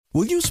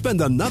Will you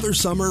spend another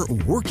summer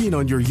working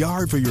on your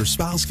yard for your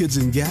spouse, kids,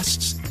 and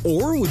guests?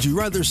 Or would you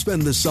rather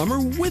spend the summer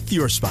with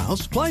your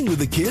spouse, playing with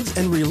the kids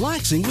and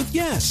relaxing with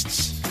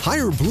guests?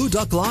 Hire Blue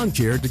Duck Lawn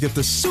Care to get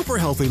the super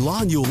healthy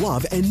lawn you'll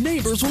love and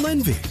neighbors will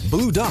envy.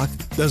 Blue Duck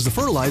does the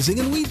fertilizing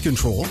and weed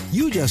control.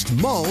 You just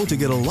mow to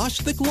get a lush,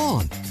 thick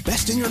lawn.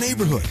 Best in your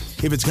neighborhood.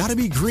 If it's got to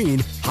be green,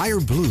 hire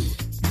Blue.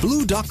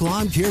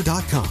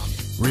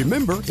 BlueDuckLawnCare.com.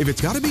 Remember, if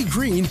it's got to be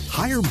green,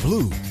 hire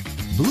Blue.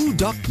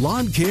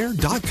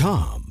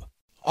 BlueDuckLawnCare.com.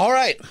 All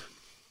right,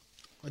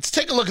 let's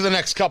take a look at the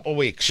next couple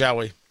weeks, shall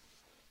we?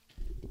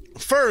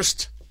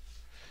 First,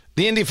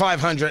 the Indy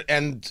 500,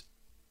 and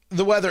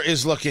the weather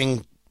is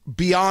looking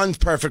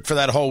beyond perfect for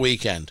that whole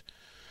weekend.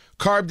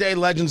 Carb Day,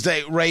 Legends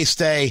Day, Race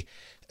Day.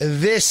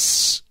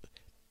 The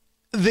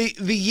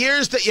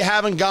years that you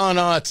haven't gone,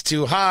 oh, it's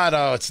too hot,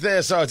 oh, it's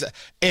this, oh,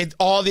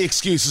 all the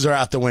excuses are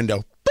out the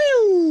window.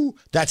 Boo!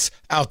 That's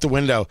out the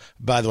window,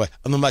 by the way.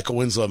 I'm the Michael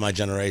Winslow of my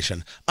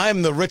generation.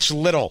 I'm the Rich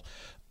Little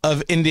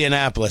of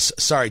Indianapolis.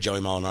 Sorry, Joey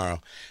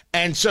Molinaro.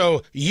 And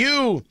so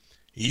you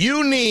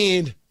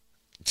need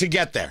to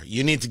get there.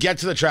 You need to get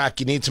to the track.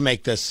 You need to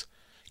make this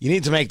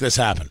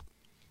happen.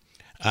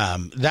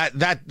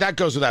 That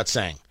goes without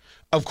saying.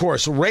 Of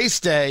course, race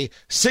day,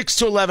 6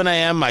 to 11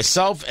 a.m.,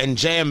 myself and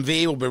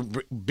JMV will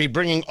be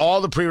bringing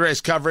all the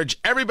pre-race coverage.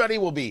 Everybody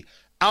will be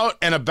out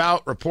and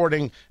about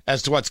reporting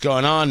as to what's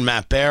going on.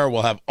 Matt Baer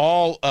will have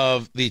all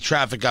of the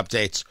traffic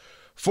updates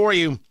for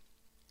you.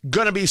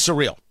 Gonna be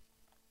surreal.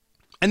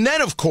 And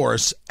then, of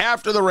course,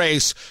 after the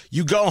race,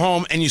 you go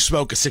home and you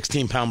smoke a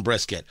 16-pound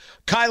brisket.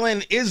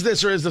 Kylan, is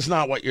this or is this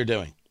not what you're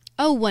doing?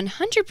 Oh,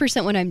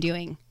 100% what I'm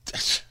doing.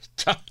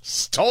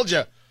 Told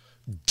you.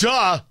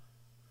 Duh.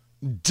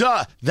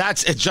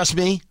 That's it. Just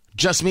me?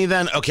 Just me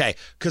then? Okay,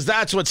 because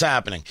that's what's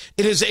happening.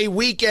 It is a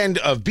weekend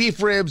of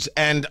beef ribs,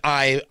 and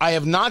I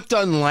have not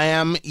done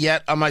lamb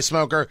yet on my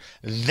smoker.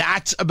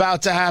 That's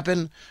about to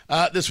happen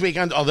this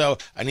weekend, although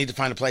I need to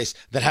find a place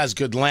that has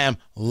good lamb.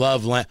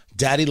 Love lamb.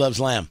 Daddy loves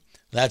lamb.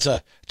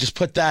 Just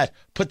put that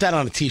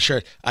on a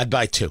t-shirt. I'd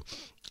buy 2.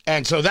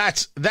 And so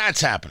that's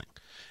happening.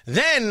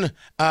 Then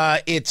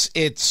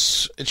it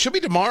should be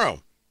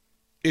tomorrow.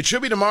 It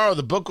should be tomorrow.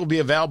 The book will be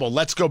available.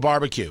 Let's Go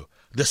Barbecue.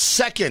 The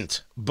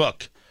second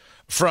book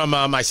from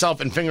myself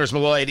and Fingers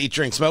Malloy at Eat,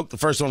 Drink, Smoke. The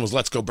first one was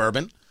Let's Go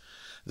Bourbon.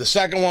 The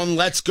second one,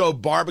 Let's Go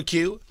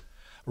Barbecue.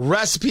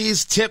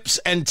 Recipes, tips,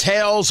 and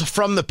tales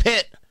from the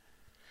pit.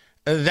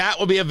 That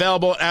will be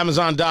available at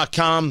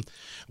Amazon.com.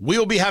 We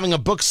will be having a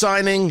book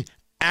signing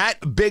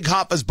at Big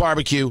Hoppa's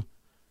Barbecue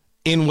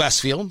in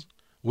Westfield.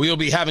 We will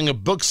be having a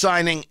book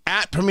signing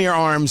at Premier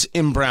Arms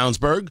in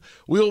Brownsburg.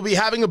 We will be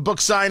having a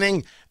book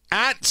signing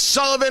at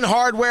Sullivan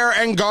Hardware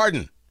and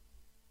Garden.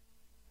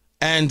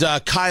 And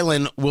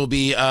Kylan will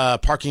be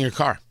parking your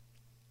car.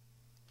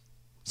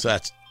 So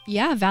that's...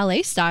 Yeah,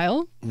 valet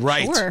style.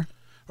 Right. Sure.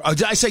 Oh,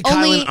 did I say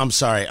Kylan? I'm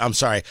sorry.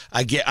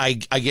 I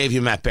gave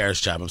you Matt Baer's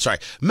job. I'm sorry.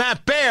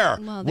 Matt Baer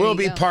will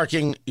be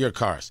parking your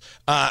cars.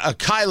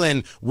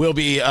 Kylan will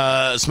be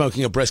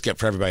smoking a brisket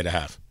for everybody to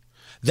have.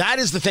 That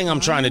is the thing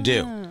I'm trying to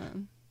do.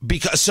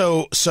 Because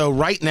so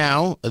right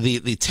now,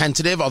 the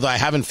tentative, although I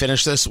haven't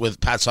finished this with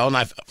Pat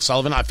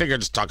Sullivan, I figured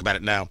just talk about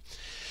it now.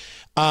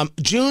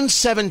 June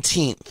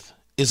 17th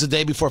is the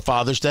day before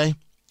Father's Day.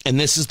 And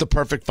this is the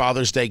perfect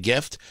Father's Day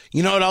gift.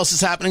 You know what else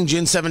is happening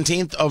June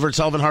 17th over at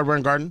Sullivan Hardware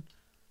and Garden?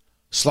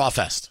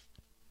 Slawfest.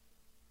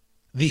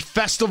 The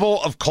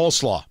Festival of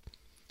Coleslaw,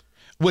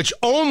 which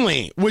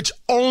only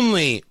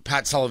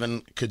Pat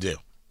Sullivan could do.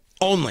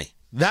 Only.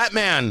 That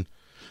man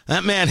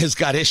has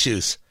got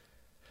issues,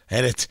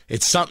 and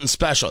it's something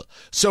special.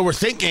 So we're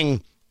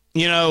thinking,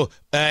 in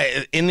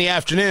the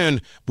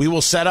afternoon, we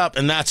will set up,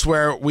 and that's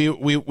where we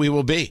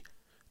will be.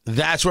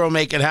 That's where we'll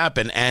make it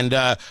happen.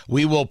 And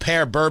we will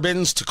pair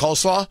bourbons to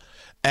coleslaw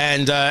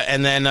and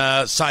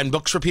then sign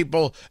books for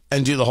people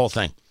and do the whole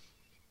thing.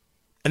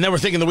 And then we're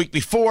thinking the week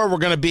before, we're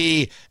going to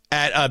be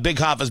at Big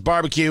Hoffa's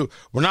Barbecue.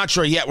 We're not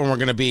sure yet when we're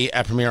going to be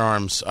at Premier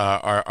Arms,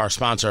 our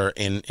sponsor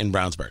in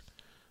Brownsburg.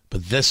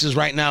 But this is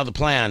right now the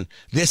plan.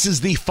 This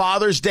is the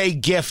Father's Day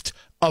gift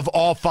of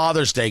all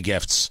Father's Day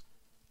gifts.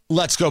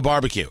 Let's Go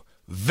Barbecue.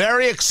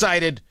 Very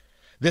excited.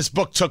 This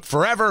book took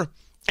forever.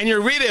 And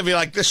you read it and you're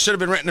like, this should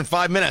have been written in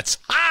 5 minutes.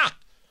 Ha!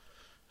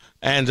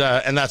 And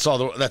that's all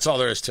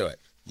there is to it.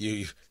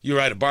 You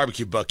write a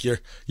barbecue book, you're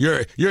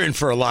in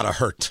for a lot of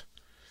hurt,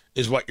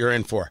 is what you're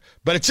in for.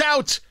 But it's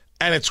out,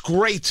 and it's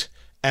great,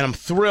 and I'm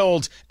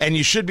thrilled, and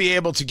you should be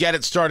able to get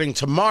it starting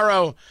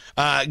tomorrow.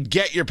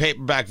 Get your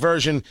paperback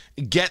version.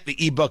 Get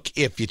the ebook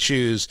if you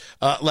choose.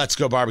 Let's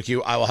Go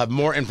Barbecue. I will have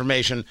more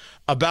information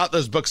about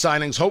those book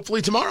signings,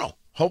 hopefully tomorrow.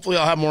 Hopefully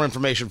I'll have more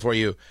information for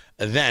you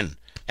then.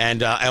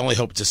 And I only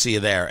hope to see you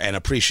there and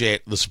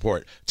appreciate the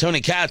support.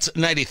 Tony Katz,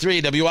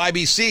 93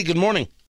 WIBC. Good morning.